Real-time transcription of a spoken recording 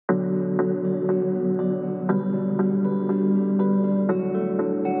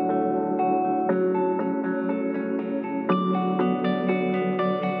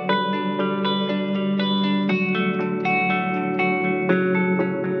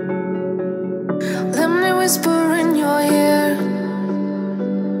whisper in your ear,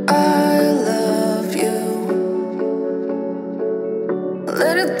 I love you.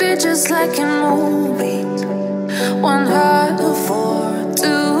 Let it be just like in movies, one heart for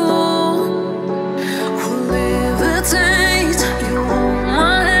two. We'll levitate, you hold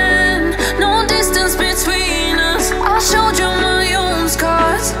my hand, no distance between us. I showed you my own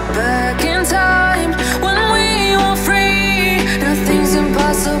scars back in time when we were free. Nothing's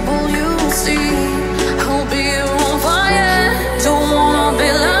impossible, you see. I'll be on fire, don't wanna be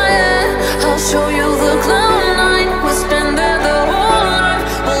lying. I'll show you the cloud nine, we'll spend there the whole night.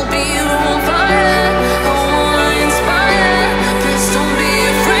 We'll be on fire, I wanna inspire. Please don't be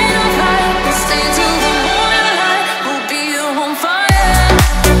afraid of light, we'll stay till the morning light. We'll be on fire.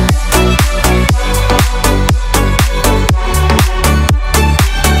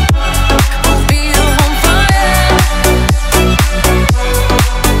 We'll be on fire.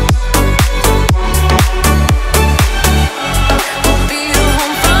 We'll be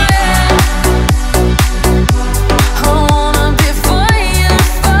on fire. I wanna be fire,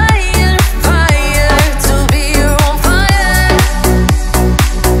 fire, fire. To be on fire.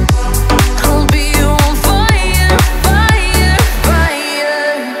 I'll be on fire, fire, fire.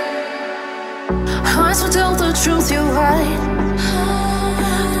 Eyes will tell the truth you hide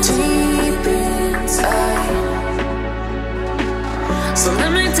deep inside. So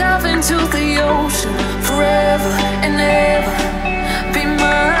let me dive into the ocean forever and ever.